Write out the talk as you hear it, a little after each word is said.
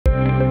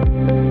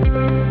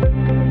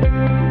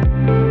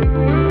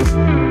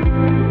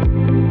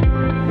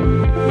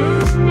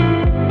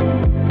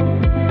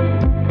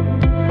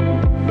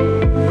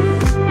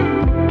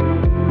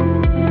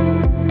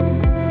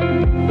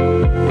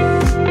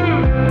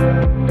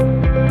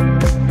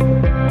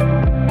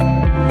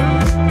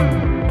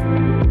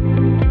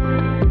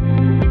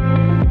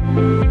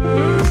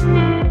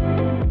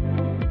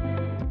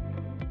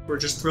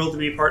thrilled to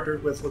be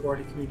partnered with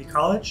LaGuardia Community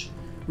College,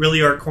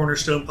 really our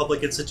cornerstone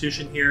public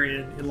institution here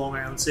in Long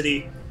Island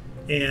City.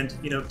 And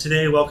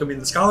today welcoming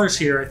the scholars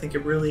here, I think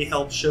it really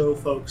helps show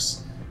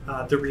folks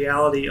the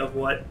reality of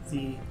what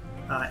the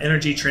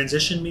energy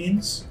transition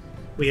means.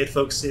 We had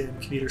folks in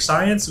computer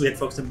science, we had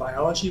folks in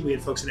biology, we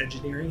had folks in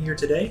engineering here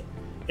today.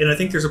 And I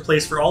think there's a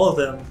place for all of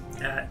them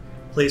at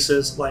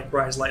places like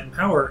Rise, Light, and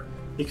Power,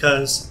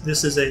 because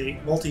this is a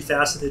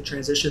multifaceted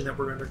transition that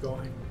we're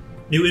undergoing.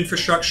 New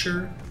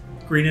infrastructure,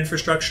 green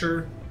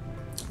infrastructure.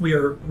 We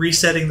are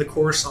resetting the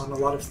course on a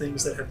lot of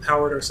things that have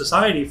powered our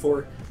society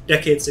for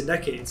decades and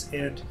decades.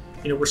 And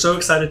we're so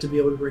excited to be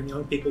able to bring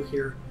young people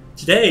here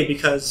today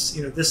because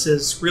this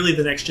is really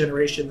the next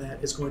generation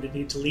that is going to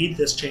need to lead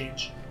this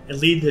change and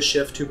lead this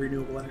shift to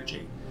renewable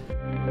energy.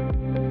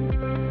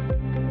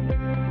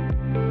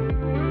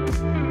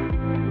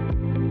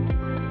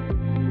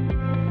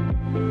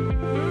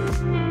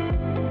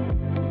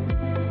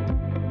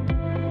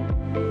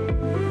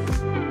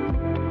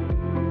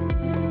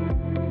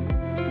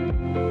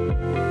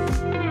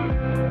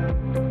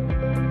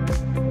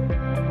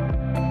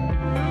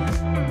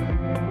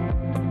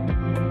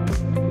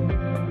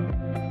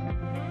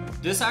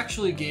 This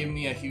actually gave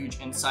me a huge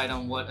insight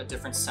on what a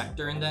different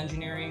sector in the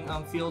engineering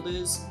field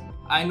is.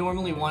 I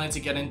normally wanted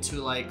to get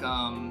into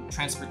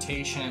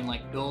transportation,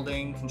 like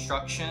building,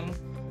 construction,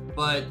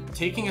 but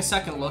taking a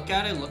second look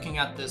at it, looking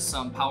at this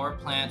power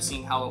plant,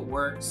 seeing how it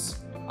works,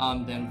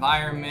 the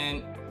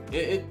environment,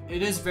 it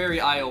is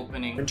very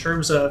eye-opening. In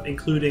terms of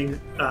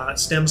including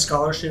STEM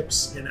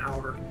scholarships in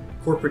our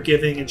corporate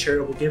giving and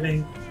charitable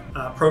giving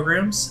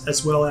programs,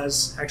 as well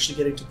as actually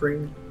getting to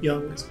bring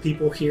young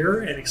people here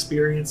and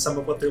experience some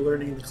of what they're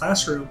learning in the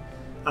classroom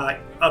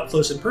up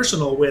close and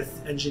personal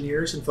with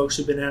engineers and folks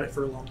who've been at it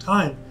for a long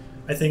time.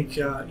 I think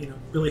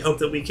really hope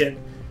that we can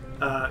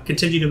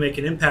continue to make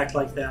an impact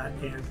like that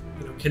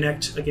and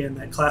connect again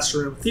that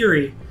classroom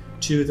theory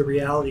to the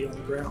reality on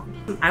the ground.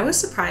 I was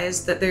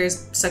surprised that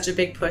there's such a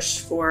big push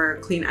for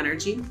clean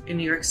energy in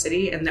New York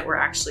City and that we're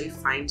actually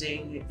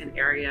finding an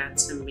area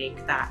to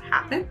make that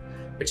happen,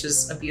 which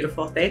is a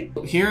beautiful thing.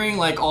 Hearing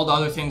all the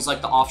other things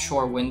like the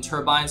offshore wind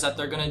turbines that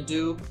they're gonna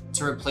do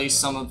to replace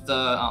some of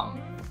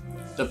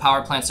the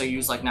power plants that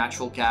use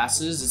natural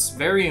gases, it's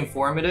very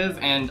informative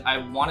and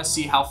I wanna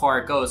see how far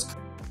it goes.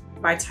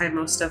 By the time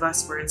most of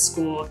us were in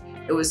school,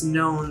 it was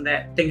known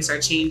that things are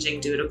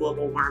changing due to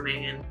global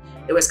warming, and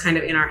it was kind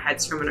of in our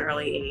heads from an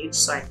early age.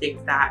 So I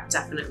think that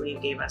definitely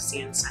gave us the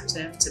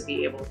incentive to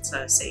be able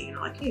to say,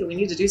 hey, we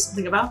need to do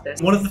something about this.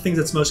 One of the things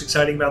that's most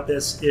exciting about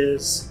this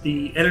is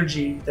the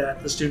energy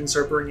that the students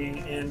are bringing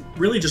and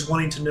really just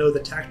wanting to know the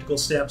tactical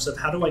steps of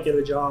how do I get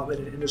a job in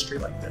an industry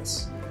like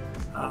this.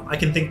 I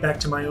can think back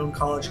to my own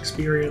college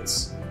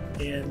experience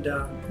and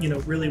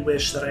really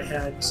wish that I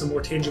had some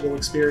more tangible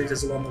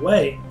experiences along the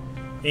way.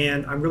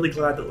 And I'm really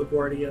glad that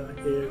LaGuardia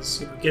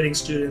is getting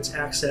students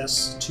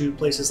access to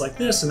places like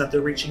this and that they're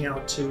reaching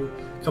out to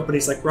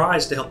companies like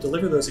Rise to help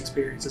deliver those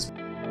experiences.